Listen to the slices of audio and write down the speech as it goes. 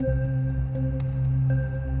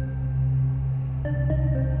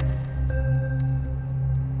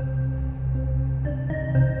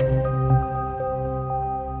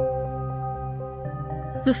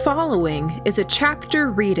The following is a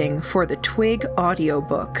chapter reading for the Twig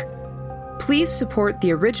audiobook. Please support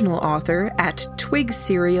the original author at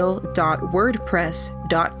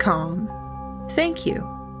twigserial.wordpress.com. Thank you.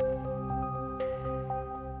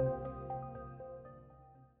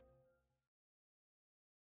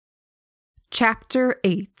 Chapter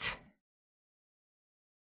 8.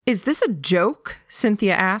 "Is this a joke?"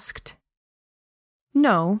 Cynthia asked.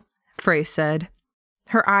 "No," Frey said.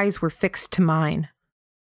 Her eyes were fixed to mine.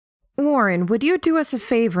 "Warren, would you do us a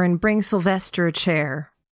favor and bring Sylvester a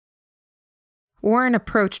chair?" Warren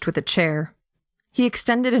approached with a chair. He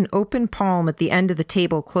extended an open palm at the end of the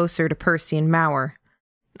table closer to Percy and Mauer.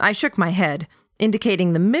 I shook my head,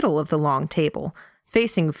 indicating the middle of the long table,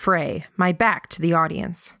 facing Frey, my back to the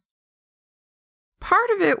audience. Part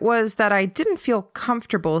of it was that I didn't feel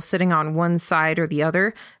comfortable sitting on one side or the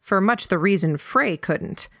other, for much the reason Frey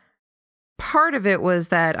couldn't. Part of it was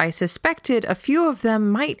that I suspected a few of them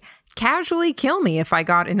might casually kill me if I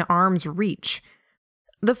got in arm's reach.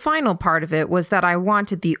 The final part of it was that I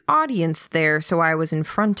wanted the audience there so I was in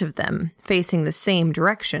front of them, facing the same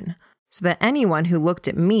direction, so that anyone who looked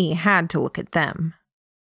at me had to look at them.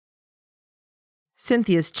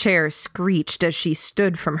 Cynthia's chair screeched as she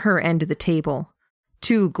stood from her end of the table,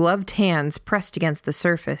 two gloved hands pressed against the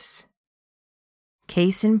surface.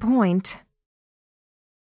 Case in point.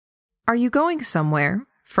 "Are you going somewhere?"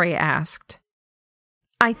 Frey asked.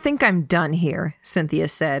 "I think I'm done here," Cynthia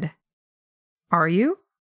said. "Are you?"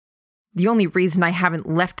 "The only reason I haven't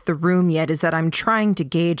left the room yet is that I'm trying to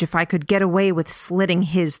gauge if I could get away with slitting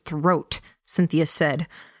his throat," Cynthia said,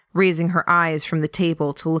 raising her eyes from the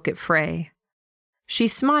table to look at Frey. She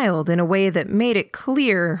smiled in a way that made it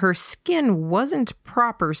clear her skin wasn't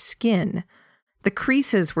proper skin. The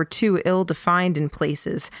creases were too ill-defined in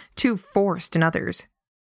places, too forced in others.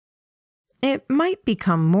 "It might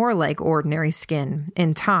become more like ordinary skin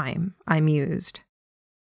in time," I mused.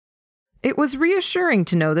 It was reassuring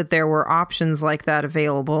to know that there were options like that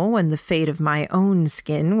available when the fate of my own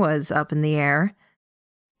skin was up in the air.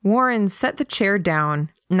 Warren set the chair down,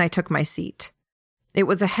 and I took my seat. It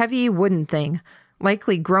was a heavy wooden thing,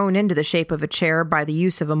 likely grown into the shape of a chair by the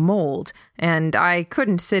use of a mold, and I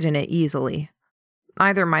couldn't sit in it easily.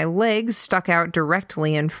 Either my legs stuck out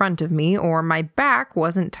directly in front of me, or my back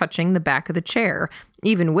wasn't touching the back of the chair,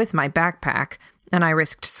 even with my backpack, and I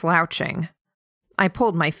risked slouching. I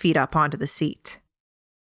pulled my feet up onto the seat.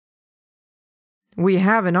 "We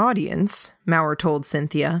have an audience," Mauer told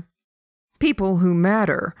Cynthia. "People who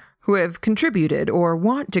matter, who have contributed or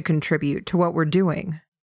want to contribute to what we're doing."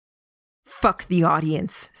 "Fuck the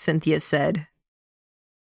audience," Cynthia said.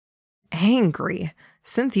 Angry.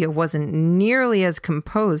 Cynthia wasn't nearly as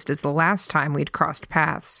composed as the last time we'd crossed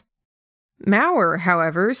paths. Mauer,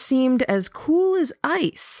 however, seemed as cool as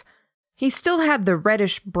ice. He still had the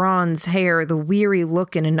reddish bronze hair, the weary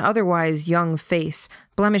look in an otherwise young face,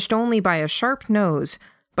 blemished only by a sharp nose,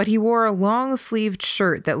 but he wore a long-sleeved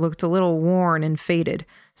shirt that looked a little worn and faded,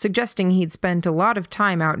 suggesting he'd spent a lot of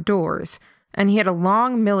time outdoors, and he had a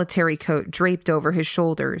long military coat draped over his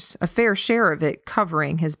shoulders, a fair share of it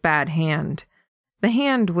covering his bad hand. The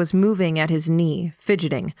hand was moving at his knee,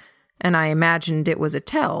 fidgeting, and I imagined it was a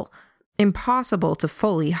tell, impossible to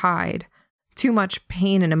fully hide. Too much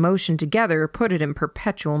pain and emotion together put it in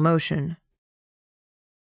perpetual motion.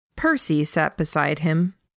 Percy sat beside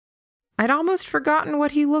him. I'd almost forgotten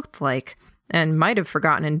what he looked like, and might have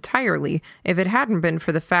forgotten entirely if it hadn't been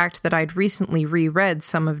for the fact that I'd recently reread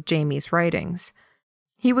some of Jamie's writings.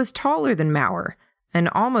 He was taller than Mauer, and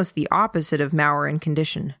almost the opposite of Mauer in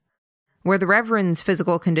condition. Where the Reverend's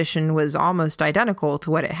physical condition was almost identical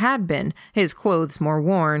to what it had been, his clothes more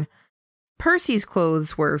worn, Percy's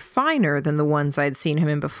clothes were finer than the ones I'd seen him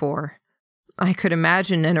in before. I could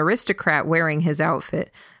imagine an aristocrat wearing his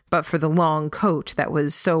outfit, but for the long coat that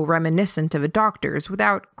was so reminiscent of a doctor's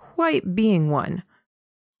without quite being one.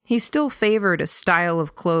 He still favored a style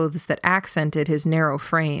of clothes that accented his narrow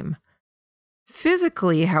frame.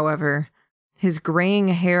 Physically, however, his graying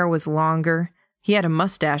hair was longer. He had a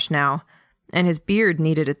mustache now, and his beard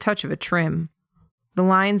needed a touch of a trim. The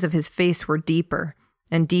lines of his face were deeper,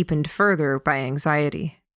 and deepened further by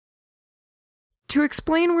anxiety. To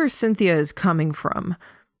explain where Cynthia is coming from,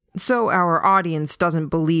 so our audience doesn't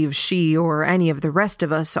believe she or any of the rest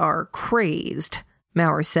of us are crazed,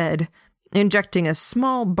 Mauer said, injecting a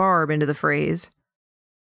small barb into the phrase.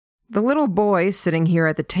 The little boy sitting here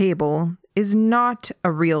at the table is not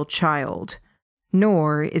a real child,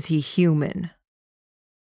 nor is he human.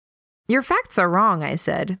 Your facts are wrong, I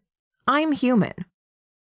said. I'm human.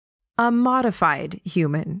 A modified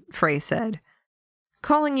human, Frey said.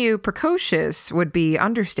 Calling you precocious would be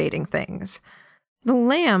understating things. The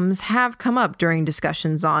Lambs have come up during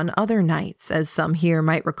discussions on other nights, as some here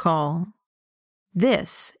might recall.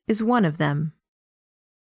 This is one of them.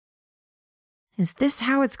 Is this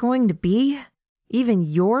how it's going to be? Even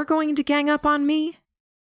you're going to gang up on me?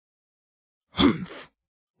 Humph!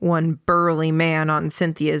 One burly man on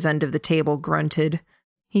Cynthia's end of the table grunted.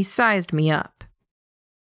 He sized me up.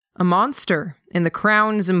 A monster in the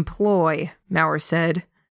Crown's employ, Mauer said.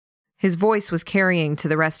 His voice was carrying to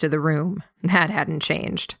the rest of the room. That hadn't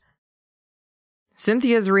changed.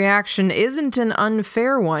 Cynthia's reaction isn't an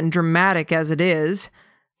unfair one, dramatic as it is.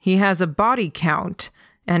 He has a body count,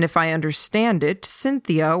 and if I understand it,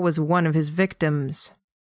 Cynthia was one of his victims.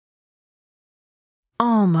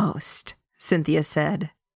 Almost, Cynthia said.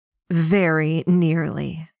 Very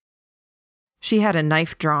nearly. She had a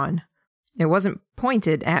knife drawn. It wasn't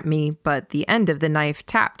pointed at me, but the end of the knife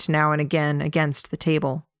tapped now and again against the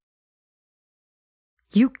table.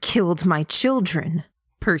 You killed my children,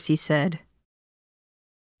 Percy said.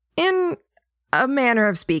 In a manner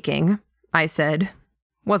of speaking, I said.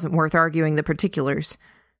 Wasn't worth arguing the particulars.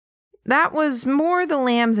 That was more the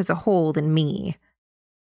Lambs as a whole than me.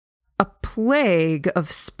 A plague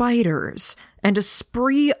of spiders and a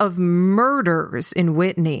spree of murders in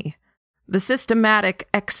Whitney. The systematic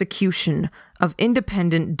execution of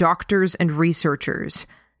independent doctors and researchers,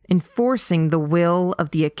 enforcing the will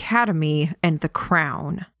of the Academy and the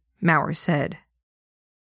Crown, Mauer said.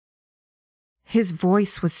 His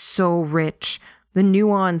voice was so rich, the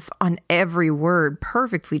nuance on every word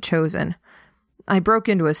perfectly chosen. I broke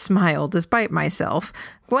into a smile despite myself,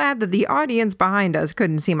 glad that the audience behind us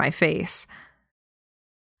couldn't see my face.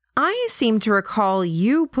 I seem to recall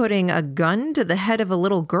you putting a gun to the head of a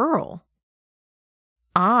little girl.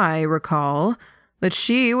 I recall that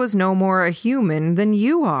she was no more a human than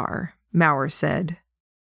you are, Mauer said.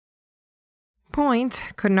 Point,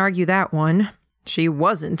 couldn't argue that one. She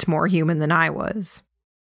wasn't more human than I was.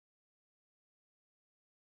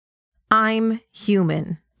 I'm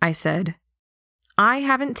human, I said. I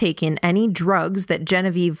haven't taken any drugs that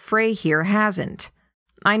Genevieve Frey here hasn't.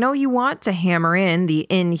 I know you want to hammer in the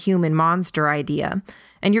inhuman monster idea,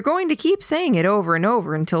 and you're going to keep saying it over and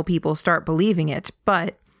over until people start believing it,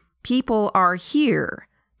 but people are here.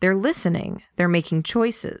 They're listening. They're making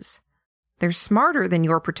choices. They're smarter than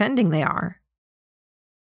you're pretending they are.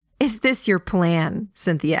 Is this your plan?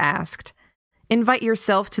 Cynthia asked. Invite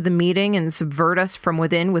yourself to the meeting and subvert us from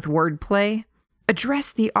within with wordplay?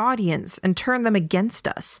 Address the audience and turn them against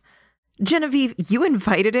us. Genevieve, you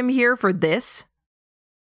invited him here for this?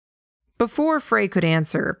 Before Frey could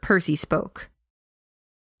answer, Percy spoke.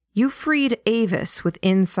 You freed Avis with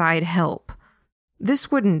inside help.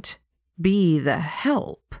 This wouldn't be the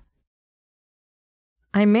help.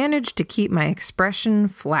 I managed to keep my expression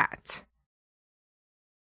flat.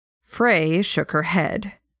 Frey shook her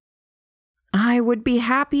head. I would be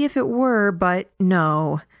happy if it were, but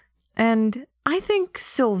no. And I think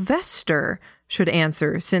Sylvester should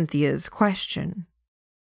answer Cynthia's question.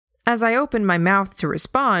 As I opened my mouth to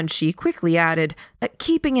respond, she quickly added,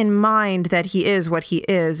 keeping in mind that he is what he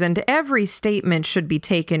is, and every statement should be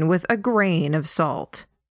taken with a grain of salt.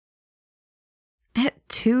 At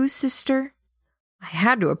two, sister? I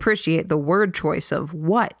had to appreciate the word choice of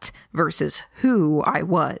what versus who I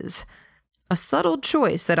was. A subtle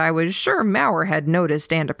choice that I was sure Mauer had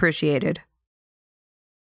noticed and appreciated.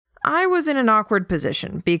 I was in an awkward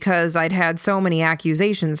position because I'd had so many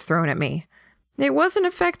accusations thrown at me. It was an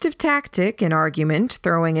effective tactic in argument,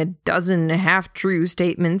 throwing a dozen half-true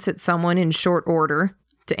statements at someone in short order.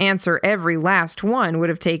 To answer every last one would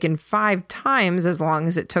have taken 5 times as long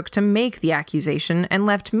as it took to make the accusation and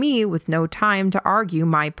left me with no time to argue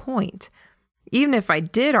my point. Even if I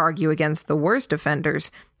did argue against the worst offenders,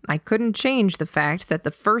 I couldn't change the fact that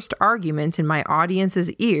the first argument in my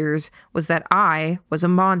audience's ears was that I was a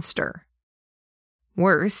monster.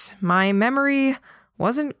 Worse, my memory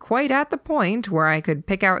wasn't quite at the point where I could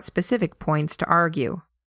pick out specific points to argue.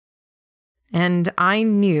 And I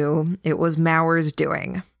knew it was Mauer's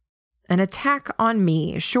doing. An attack on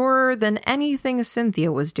me, surer than anything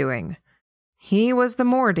Cynthia was doing. He was the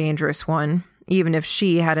more dangerous one, even if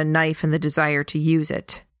she had a knife and the desire to use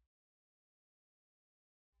it.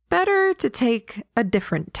 Better to take a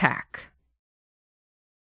different tack.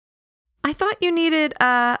 I thought you needed,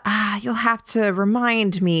 you'll have to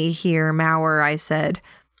remind me here, Mauer, I said.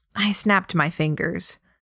 I snapped my fingers.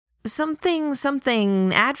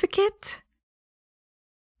 Something advocate?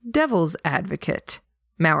 Devil's advocate,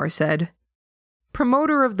 Mauer said.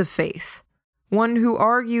 Promoter of the faith. One who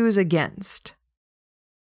argues against.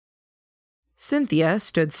 Cynthia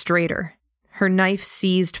stood straighter. Her knife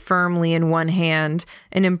seized firmly in one hand,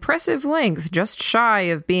 an impressive length just shy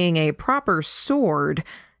of being a proper sword.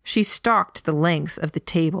 She stalked the length of the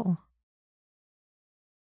table.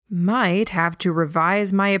 Might have to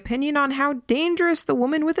revise my opinion on how dangerous the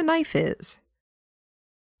woman with a knife is.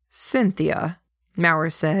 Cynthia, Maurer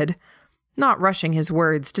said, not rushing his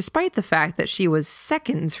words despite the fact that she was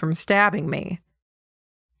seconds from stabbing me.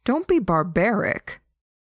 Don't be barbaric.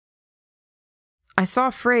 I saw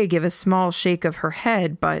Frey give a small shake of her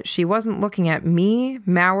head, but she wasn't looking at me,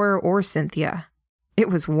 Maurer, or Cynthia. It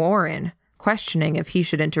was Warren, questioning if he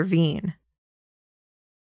should intervene.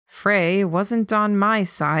 Frey wasn't on my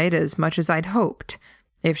side as much as I'd hoped,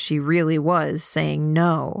 if she really was saying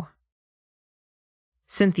no.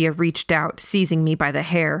 Cynthia reached out, seizing me by the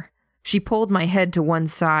hair. She pulled my head to one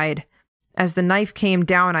side. As the knife came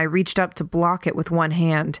down, I reached up to block it with one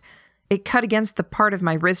hand. It cut against the part of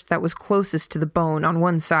my wrist that was closest to the bone on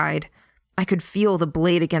one side. I could feel the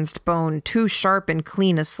blade against bone, too sharp and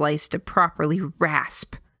clean a slice to properly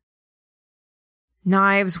rasp.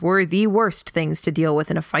 Knives were the worst things to deal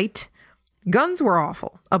with in a fight. Guns were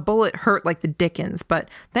awful. A bullet hurt like the dickens, but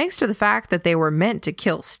thanks to the fact that they were meant to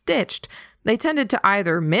kill stitched, they tended to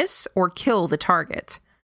either miss or kill the target.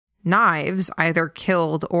 Knives either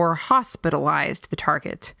killed or hospitalized the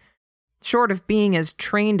target. Short of being as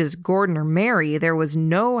trained as Gordon or Mary, there was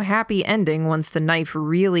no happy ending once the knife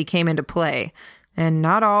really came into play, and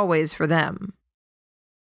not always for them.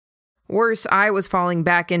 Worse, I was falling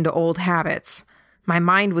back into old habits. My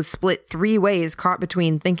mind was split 3 ways, caught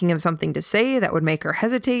between thinking of something to say that would make her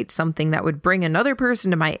hesitate, something that would bring another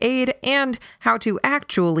person to my aid, and how to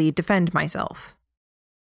actually defend myself.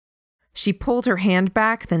 She pulled her hand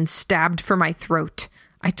back, then stabbed for my throat.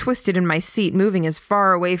 I twisted in my seat, moving as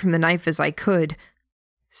far away from the knife as I could.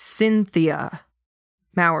 Cynthia,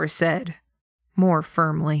 Maurer said, more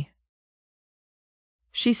firmly.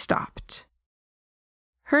 She stopped.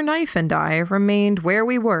 Her knife and I remained where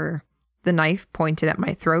we were, the knife pointed at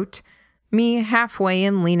my throat, me halfway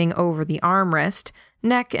in leaning over the armrest,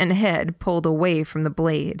 neck and head pulled away from the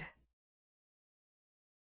blade.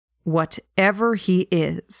 Whatever he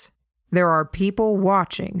is, there are people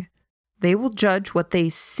watching. They will judge what they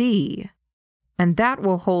see, and that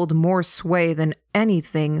will hold more sway than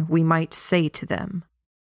anything we might say to them.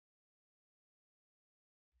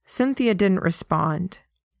 Cynthia didn't respond,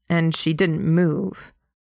 and she didn't move.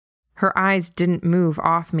 Her eyes didn't move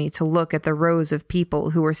off me to look at the rows of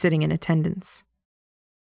people who were sitting in attendance.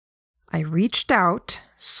 I reached out,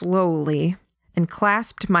 slowly, and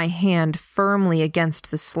clasped my hand firmly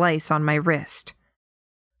against the slice on my wrist.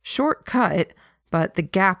 Short cut, but the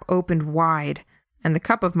gap opened wide, and the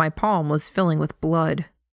cup of my palm was filling with blood.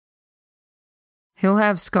 He'll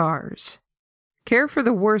have scars. Care for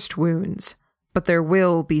the worst wounds, but there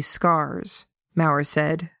will be scars, Maurer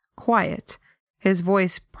said, quiet, his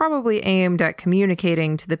voice probably aimed at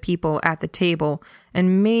communicating to the people at the table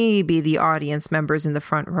and maybe the audience members in the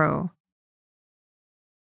front row.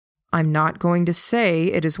 I'm not going to say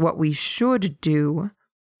it is what we should do,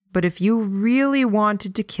 but if you really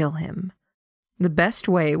wanted to kill him, the best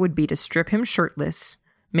way would be to strip him shirtless,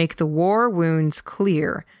 make the war wounds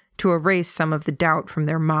clear to erase some of the doubt from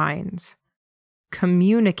their minds.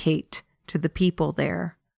 Communicate to the people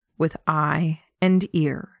there with eye and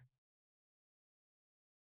ear.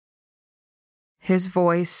 His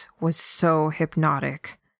voice was so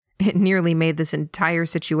hypnotic. It nearly made this entire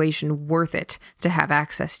situation worth it to have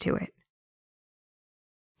access to it.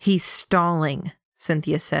 He's stalling,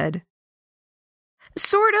 Cynthia said.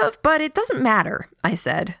 Sort of, but it doesn't matter, I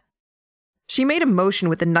said. She made a motion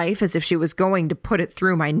with the knife as if she was going to put it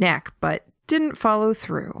through my neck, but didn't follow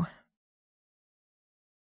through.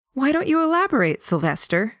 Why don't you elaborate,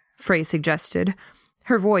 Sylvester? Frey suggested,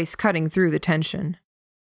 her voice cutting through the tension.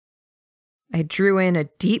 I drew in a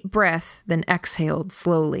deep breath, then exhaled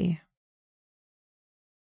slowly.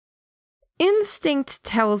 Instinct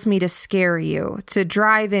tells me to scare you, to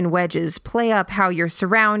drive in wedges, play up how you're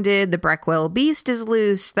surrounded, the Breckwell beast is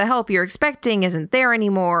loose, the help you're expecting isn't there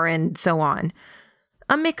anymore, and so on.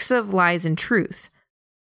 A mix of lies and truth.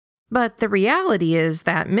 But the reality is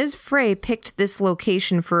that Ms. Frey picked this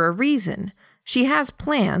location for a reason. She has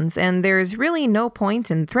plans, and there's really no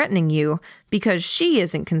point in threatening you because she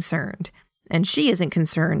isn't concerned. And she isn't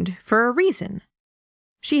concerned for a reason.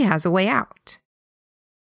 She has a way out.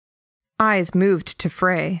 Eyes moved to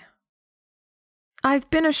Frey. I've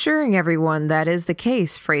been assuring everyone that is the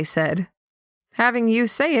case, Frey said. Having you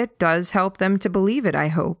say it does help them to believe it, I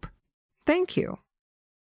hope. Thank you.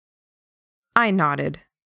 I nodded.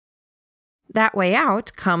 That way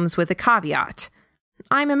out comes with a caveat.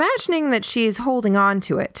 I'm imagining that she's holding on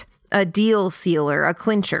to it. a deal sealer, a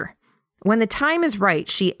clincher. When the time is right,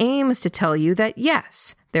 she aims to tell you that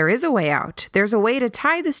yes, there is a way out, there's a way to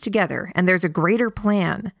tie this together, and there's a greater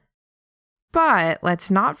plan. But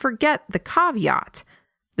let's not forget the caveat.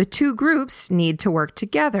 The two groups need to work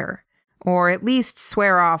together, or at least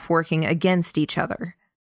swear off working against each other.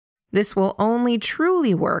 This will only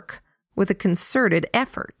truly work with a concerted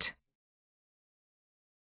effort.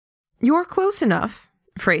 You're close enough,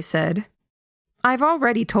 Frey said. I've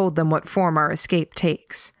already told them what form our escape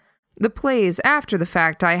takes. The plays after the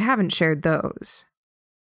fact, I haven't shared those.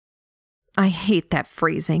 I hate that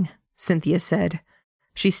phrasing, Cynthia said.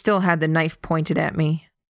 She still had the knife pointed at me.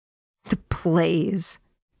 The plays.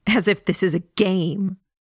 As if this is a game.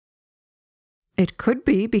 It could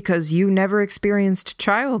be because you never experienced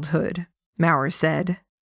childhood, Mauer said.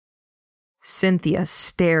 Cynthia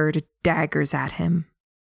stared daggers at him.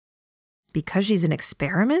 Because she's an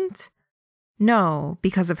experiment? No,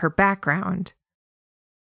 because of her background.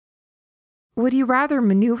 Would you rather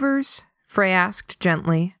maneuvers? Frey asked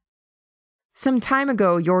gently. Some time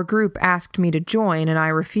ago, your group asked me to join and I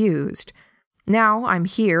refused. Now I'm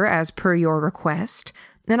here as per your request,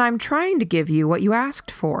 and I'm trying to give you what you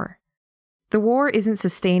asked for. The war isn't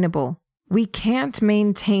sustainable. We can't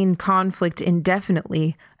maintain conflict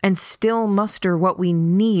indefinitely and still muster what we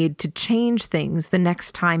need to change things the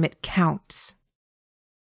next time it counts.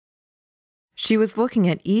 She was looking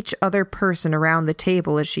at each other person around the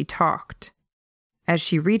table as she talked. As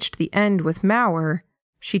she reached the end with Mauer,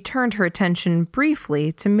 she turned her attention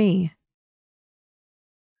briefly to me.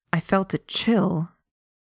 I felt a chill.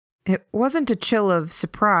 It wasn't a chill of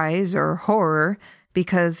surprise or horror,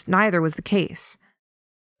 because neither was the case.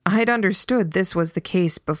 I'd understood this was the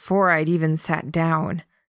case before I'd even sat down.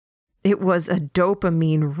 It was a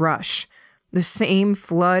dopamine rush, the same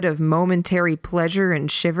flood of momentary pleasure and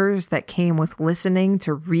shivers that came with listening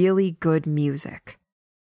to really good music.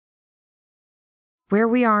 Where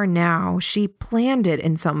we are now, she planned it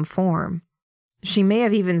in some form. She may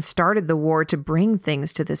have even started the war to bring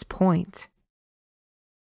things to this point.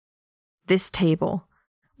 This table,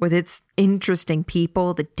 with its interesting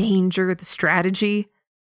people, the danger, the strategy,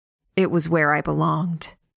 it was where I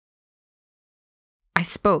belonged. I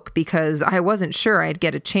spoke because I wasn't sure I'd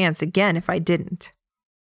get a chance again if I didn't.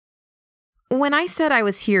 When I said I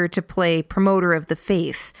was here to play promoter of the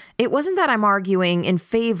faith, it wasn't that I'm arguing in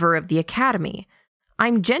favor of the academy.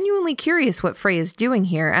 I'm genuinely curious what Frey is doing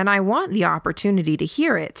here, and I want the opportunity to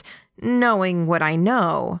hear it, knowing what I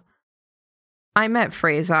know. I met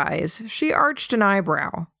Frey's eyes. She arched an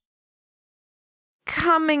eyebrow.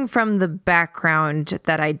 Coming from the background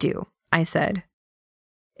that I do, I said.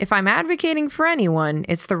 If I'm advocating for anyone,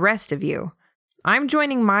 it's the rest of you. I'm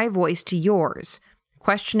joining my voice to yours,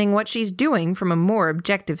 questioning what she's doing from a more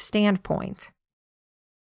objective standpoint.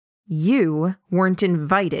 You weren't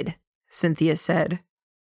invited, Cynthia said.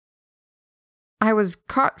 I was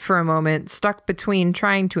caught for a moment, stuck between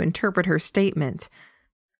trying to interpret her statement.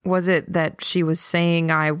 Was it that she was saying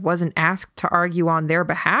I wasn't asked to argue on their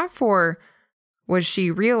behalf, or was she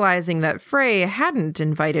realizing that Frey hadn't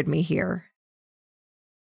invited me here?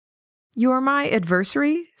 You're my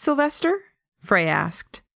adversary, Sylvester? Frey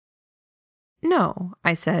asked. No,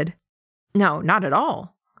 I said. No, not at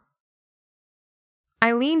all.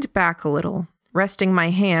 I leaned back a little, resting my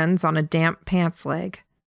hands on a damp pants leg.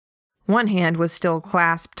 One hand was still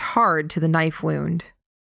clasped hard to the knife wound.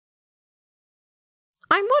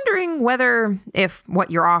 I'm wondering whether, if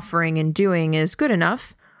what you're offering and doing is good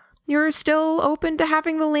enough, you're still open to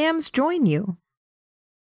having the lambs join you.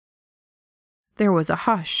 There was a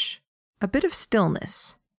hush, a bit of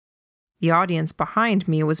stillness. The audience behind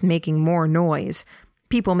me was making more noise,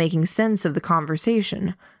 people making sense of the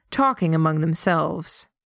conversation, talking among themselves.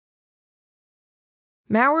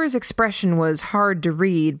 Mauer's expression was hard to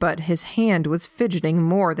read, but his hand was fidgeting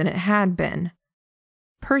more than it had been.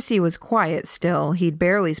 Percy was quiet still, he'd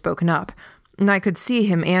barely spoken up, and I could see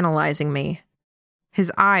him analyzing me.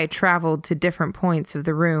 His eye traveled to different points of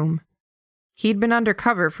the room. He'd been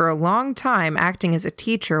undercover for a long time, acting as a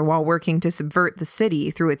teacher while working to subvert the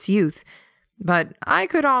city through its youth, but I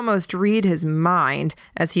could almost read his mind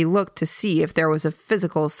as he looked to see if there was a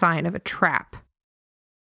physical sign of a trap.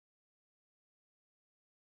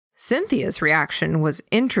 Cynthia's reaction was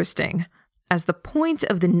interesting, as the point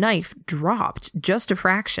of the knife dropped just a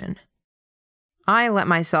fraction. I let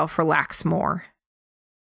myself relax more.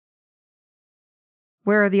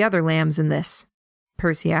 Where are the other lambs in this?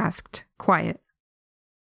 Percy asked, quiet.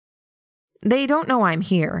 They don't know I'm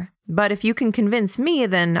here, but if you can convince me,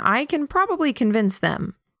 then I can probably convince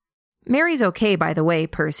them. Mary's okay, by the way,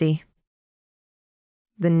 Percy.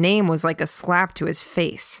 The name was like a slap to his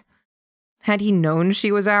face. Had he known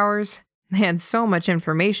she was ours? They had so much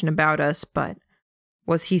information about us, but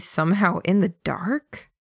was he somehow in the dark?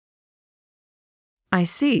 I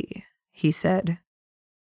see, he said.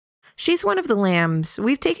 She's one of the lambs.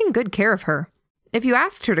 We've taken good care of her. If you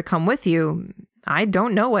asked her to come with you, I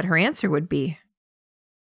don't know what her answer would be.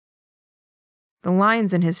 The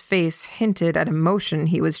lines in his face hinted at emotion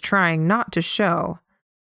he was trying not to show.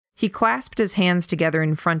 He clasped his hands together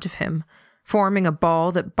in front of him, forming a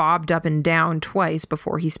ball that bobbed up and down twice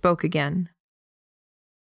before he spoke again.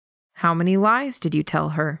 How many lies did you tell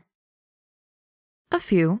her? A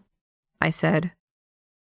few, I said.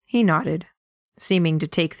 He nodded, seeming to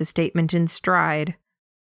take the statement in stride.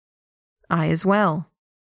 I as well.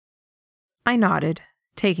 I nodded,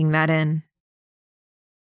 taking that in.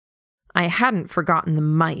 I hadn't forgotten the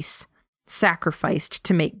mice, sacrificed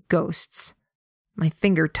to make ghosts. My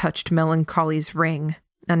finger touched Melancholy's ring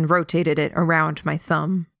and rotated it around my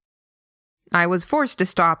thumb. I was forced to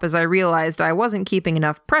stop as I realized I wasn't keeping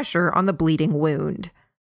enough pressure on the bleeding wound.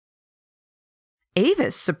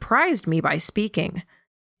 Avis surprised me by speaking.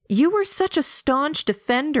 You were such a staunch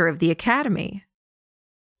defender of the Academy.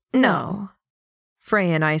 No.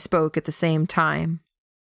 Frey and I spoke at the same time.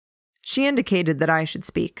 She indicated that I should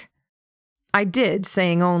speak. I did,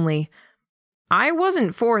 saying only, I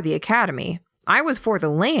wasn't for the Academy. I was for the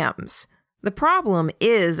lambs. The problem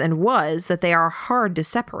is and was that they are hard to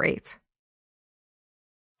separate.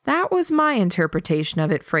 That was my interpretation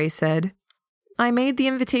of it, Frey said. I made the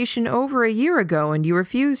invitation over a year ago and you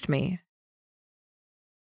refused me.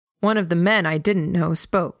 One of the men I didn't know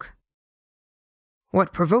spoke.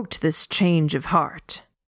 What provoked this change of heart?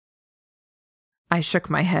 I shook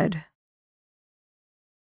my head.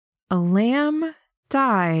 A lamb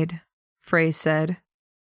died, Frey said.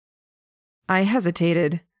 I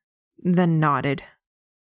hesitated, then nodded.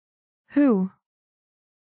 Who?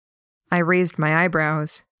 I raised my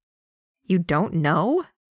eyebrows. You don't know?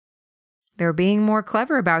 They're being more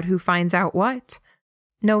clever about who finds out what.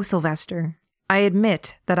 No, Sylvester. I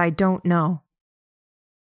admit that I don't know.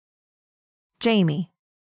 Jamie.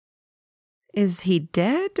 Is he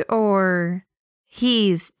dead or...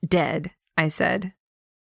 He's dead, I said.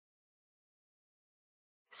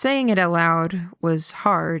 Saying it aloud was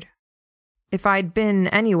hard. If I'd been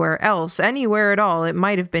anywhere else, anywhere at all, it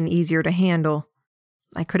might have been easier to handle.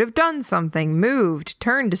 I could have done something, moved,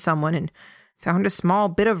 turned to someone, and found a small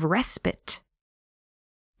bit of respite.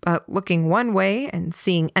 But looking one way and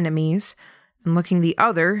seeing enemies, and looking the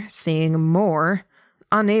other, seeing more,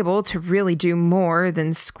 unable to really do more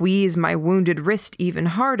than squeeze my wounded wrist even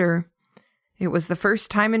harder, it was the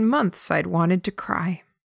first time in months I'd wanted to cry.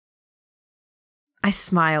 I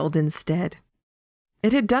smiled instead.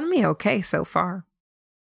 It had done me okay so far.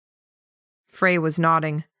 Frey was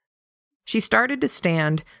nodding. She started to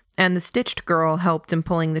stand, and the stitched girl helped in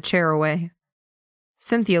pulling the chair away.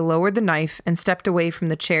 Cynthia lowered the knife and stepped away from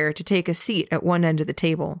the chair to take a seat at one end of the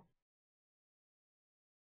table.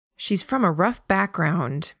 She's from a rough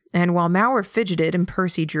background, and while Mauer fidgeted and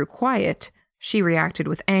Percy drew quiet, she reacted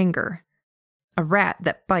with anger. A rat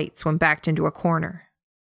that bites when backed into a corner.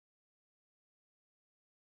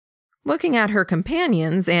 Looking at her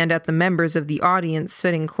companions and at the members of the audience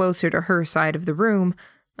sitting closer to her side of the room,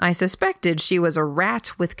 I suspected she was a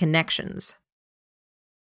rat with connections.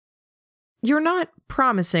 You're not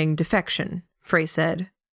promising defection, Frey said.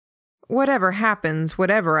 Whatever happens,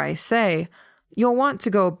 whatever I say, you'll want to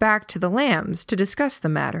go back to the lambs to discuss the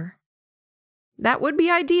matter. That would be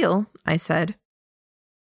ideal, I said.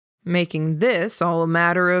 Making this all a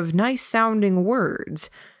matter of nice-sounding words,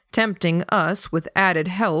 tempting us with added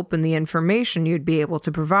help in the information you'd be able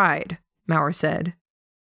to provide, Mauer said.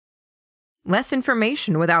 Less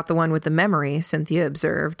information without the one with the memory, Cynthia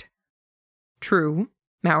observed. True,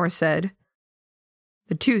 Mauer said.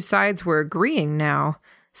 The two sides were agreeing now,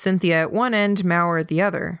 Cynthia at one end, Mauer at the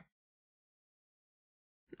other.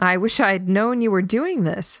 I wish I'd known you were doing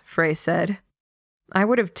this, Frey said. I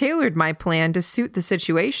would have tailored my plan to suit the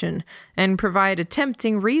situation and provide a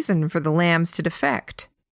tempting reason for the lambs to defect.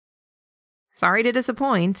 Sorry to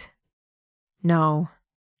disappoint. No,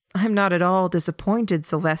 I'm not at all disappointed,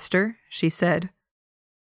 Sylvester, she said.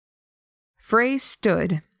 Frey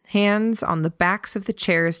stood, hands on the backs of the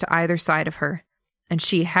chairs to either side of her, and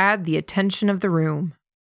she had the attention of the room.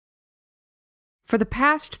 For the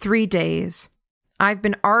past 3 days, I've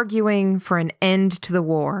been arguing for an end to the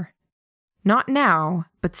war. Not now,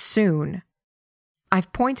 but soon.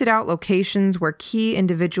 I've pointed out locations where key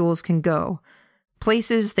individuals can go,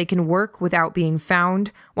 places they can work without being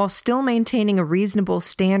found while still maintaining a reasonable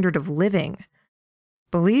standard of living.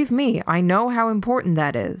 Believe me, I know how important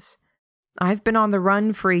that is. I've been on the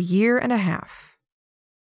run for 1.5 years.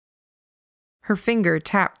 Her finger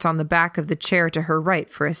tapped on the back of the chair to her right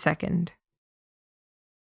for a second.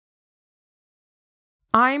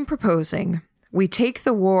 I'm proposing we take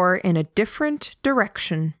the war in a different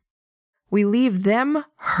direction. We leave them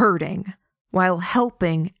hurting while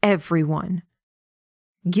helping everyone.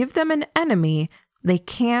 Give them an enemy they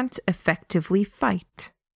can't effectively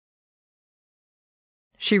fight.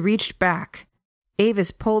 She reached back.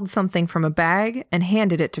 Avis pulled something from a bag and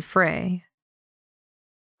handed it to Frey.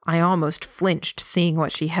 I almost flinched seeing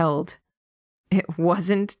what she held. It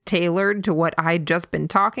wasn't tailored to what I'd just been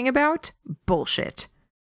talking about? Bullshit.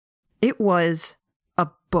 It was a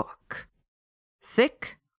book.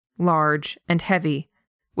 Thick, large, and heavy,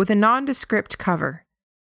 with a nondescript cover.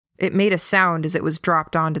 It made a sound as it was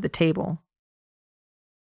dropped onto the table.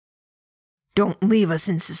 Don't leave us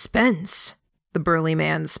in suspense, the burly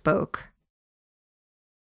man spoke.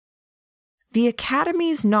 The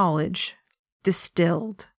Academy's knowledge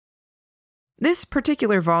distilled. This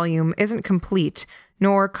particular volume isn't complete,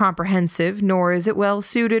 nor comprehensive, nor is it well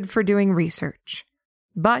suited for doing research.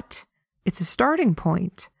 But it's a starting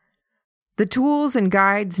point. The tools and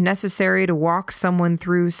guides necessary to walk someone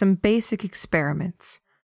through some basic experiments.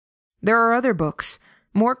 There are other books,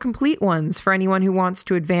 more complete ones for anyone who wants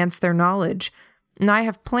to advance their knowledge, and I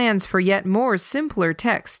have plans for yet more simpler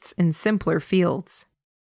texts in simpler fields.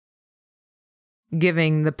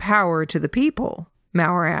 Giving the power to the people,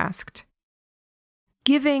 Maurer asked.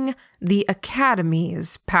 Giving the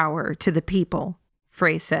Academy's power to the people,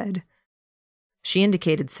 Frey said. She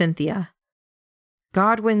indicated Cynthia.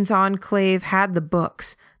 Godwin's enclave had the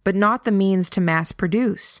books, but not the means to mass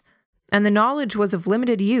produce, and the knowledge was of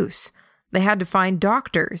limited use. They had to find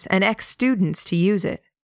doctors and ex-students to use it.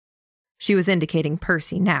 She was indicating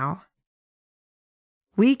Percy now.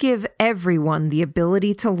 We give everyone the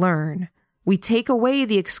ability to learn. We take away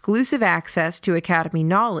the exclusive access to Academy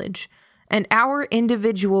knowledge, and our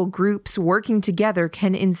individual groups working together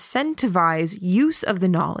can incentivize use of the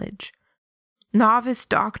knowledge. Novice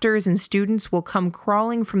doctors and students will come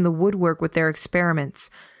crawling from the woodwork with their experiments.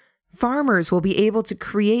 Farmers will be able to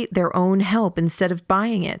create their own help instead of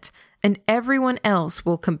buying it, and everyone else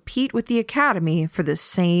will compete with the Academy for the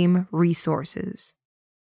same resources.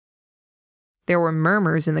 There were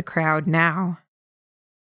murmurs in the crowd now.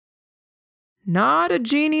 Not a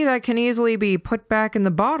genie that can easily be put back in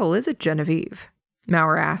the bottle, is it, Genevieve?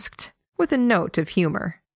 Maurer asked, with a note of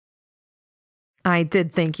humor. I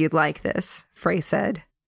did think you'd like this, Frey said.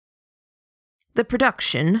 The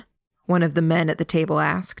production, one of the men at the table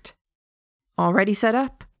asked. Already set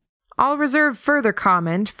up? I'll reserve further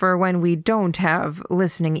comment for when we don't have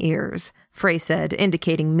listening ears, Frey said,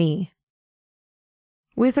 indicating me.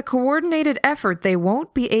 With a coordinated effort, they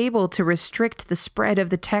won't be able to restrict the spread of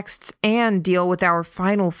the texts and deal with our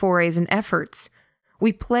final forays and efforts.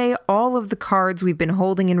 We play all of the cards we've been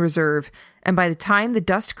holding in reserve, and by the time the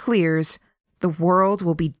dust clears, the world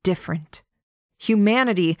will be different.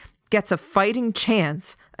 Humanity gets a fighting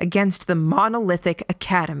chance against the monolithic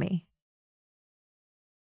Academy.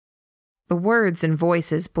 The words and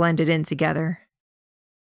voices blended in together.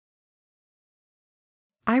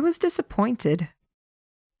 I was disappointed.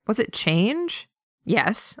 Was it change?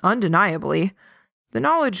 Yes, undeniably. The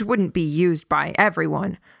knowledge wouldn't be used by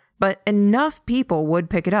everyone, but enough people would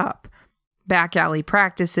pick it up. Back alley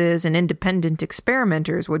practices and independent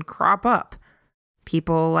experimenters would crop up.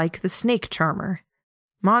 People like the snake charmer.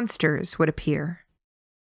 Monsters would appear.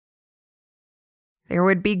 There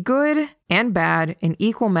would be good and bad in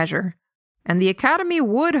equal measure, and the Academy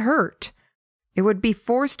would hurt. It would be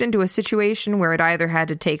forced into a situation where it either had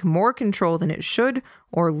to take more control than it should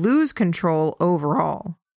or lose control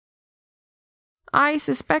overall. I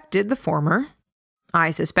suspected the former.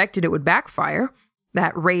 I suspected it would backfire,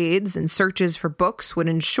 that raids and searches for books would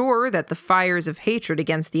ensure that the fires of hatred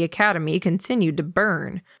against the Academy continued to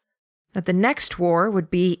burn, that the next war would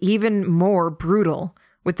be even more brutal,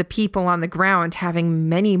 with the people on the ground having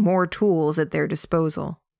many more tools at their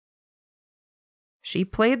disposal. She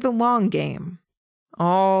played the long game.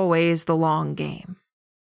 Always the long game.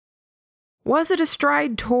 Was it a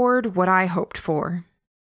stride toward what I hoped for?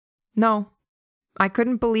 No, I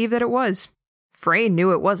couldn't believe that it was. Frey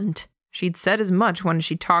knew it wasn't. She'd said as much when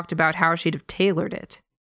she talked about how she'd have tailored it.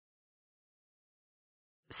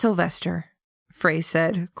 Sylvester, Frey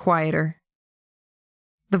said, quieter.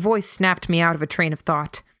 The voice snapped me out of a train of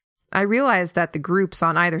thought. I realized that the groups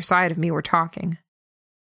on either side of me were talking.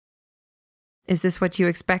 Is this what you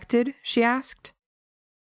expected? She asked.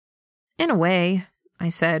 In a way, I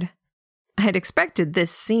said. I had expected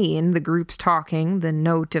this scene, the groups talking, the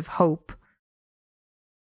note of hope.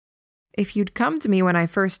 If you'd come to me when I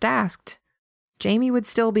first asked, Jamie would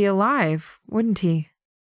still be alive, wouldn't he?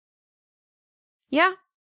 Yeah,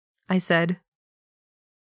 I said.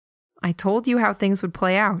 I told you how things would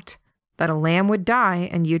play out, that a lamb would die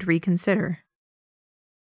and you'd reconsider.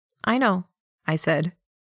 I know, I said.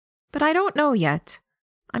 But I don't know yet.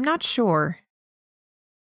 I'm not sure.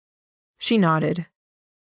 She nodded.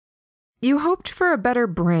 You hoped for a better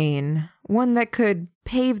brain, one that could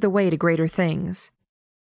pave the way to greater things.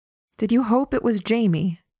 Did you hope it was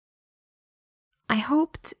Jamie? I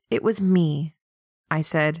hoped it was me, I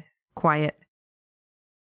said, quiet.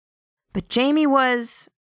 But Jamie was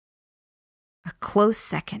a close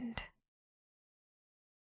second.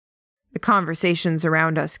 The conversations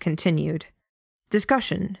around us continued.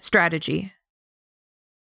 Discussion, strategy.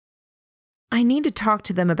 I need to talk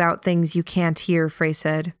to them about things you can't hear, Frey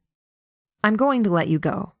said. I'm going to let you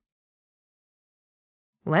go.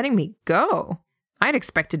 Letting me go? I'd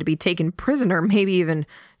expected to be taken prisoner, maybe even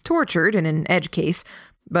tortured in an edge case,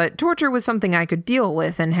 but torture was something I could deal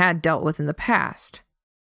with and had dealt with in the past.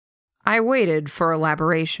 I waited for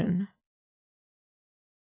elaboration.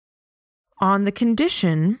 On the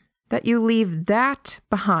condition that you leave that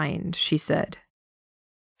behind, she said.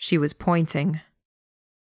 She was pointing.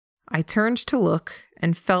 I turned to look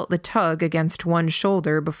and felt the tug against one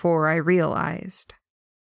shoulder before I realized.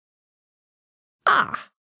 Ah,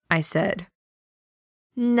 I said.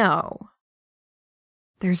 No.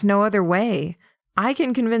 There's no other way. I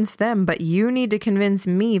can convince them, but you need to convince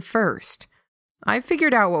me first. I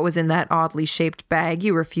figured out what was in that oddly shaped bag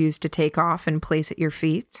you refused to take off and place at your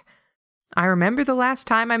feet. I remember the last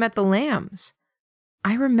time I met the lambs.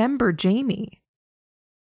 I remember Jamie.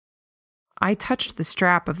 I touched the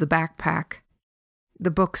strap of the backpack. The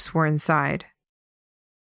books were inside.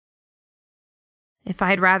 If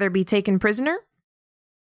I'd rather be taken prisoner?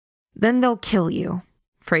 Then they'll kill you,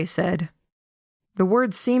 Frey said. The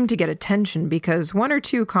words seemed to get attention because one or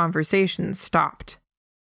two conversations stopped.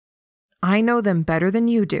 I know them better than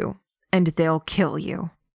you do, and they'll kill you.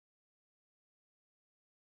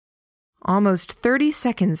 Almost 30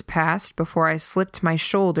 seconds passed before I slipped my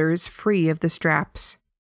shoulders free of the straps.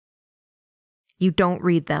 You don't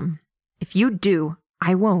read them. If you do,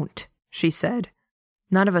 I won't, she said.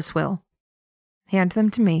 None of us will. Hand them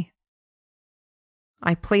to me.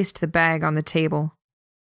 I placed the bag on the table.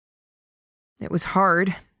 It was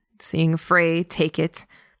hard, seeing Frey take it,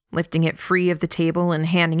 lifting it free of the table and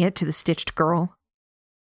handing it to the stitched girl.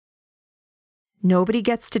 Nobody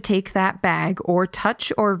gets to take that bag or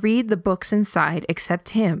touch or read the books inside except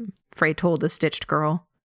him, Frey told the stitched girl.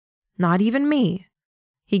 Not even me.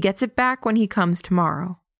 He gets it back when he comes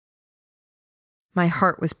tomorrow. My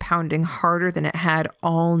heart was pounding harder than it had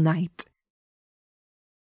all night.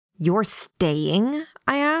 You're staying?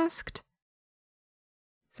 I asked.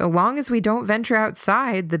 So long as we don't venture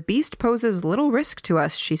outside, the beast poses little risk to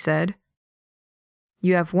us, she said.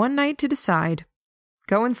 You have one night to decide.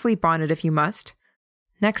 Go and sleep on it if you must.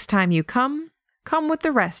 Next time you come with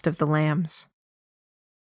the rest of the lambs.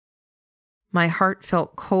 My heart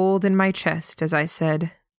felt cold in my chest as I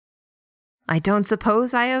said, I don't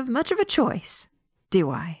suppose I have much of a choice, do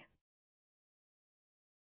I?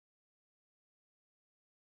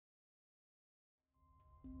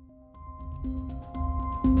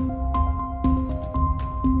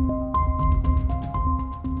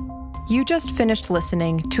 You just finished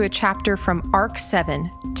listening to a chapter from Arc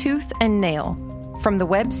 7, Tooth and Nail, from the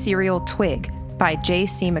web serial Twig by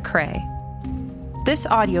J.C. McCrae. This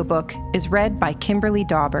audiobook is read by Kimberly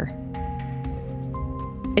Dauber.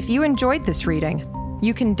 If you enjoyed this reading,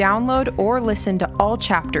 you can download or listen to all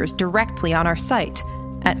chapters directly on our site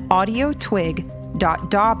at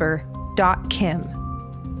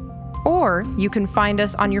audiotwig.dauber.kim. Or you can find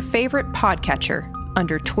us on your favorite podcatcher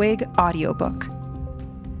under Twig Audiobook.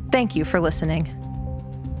 Thank you for listening.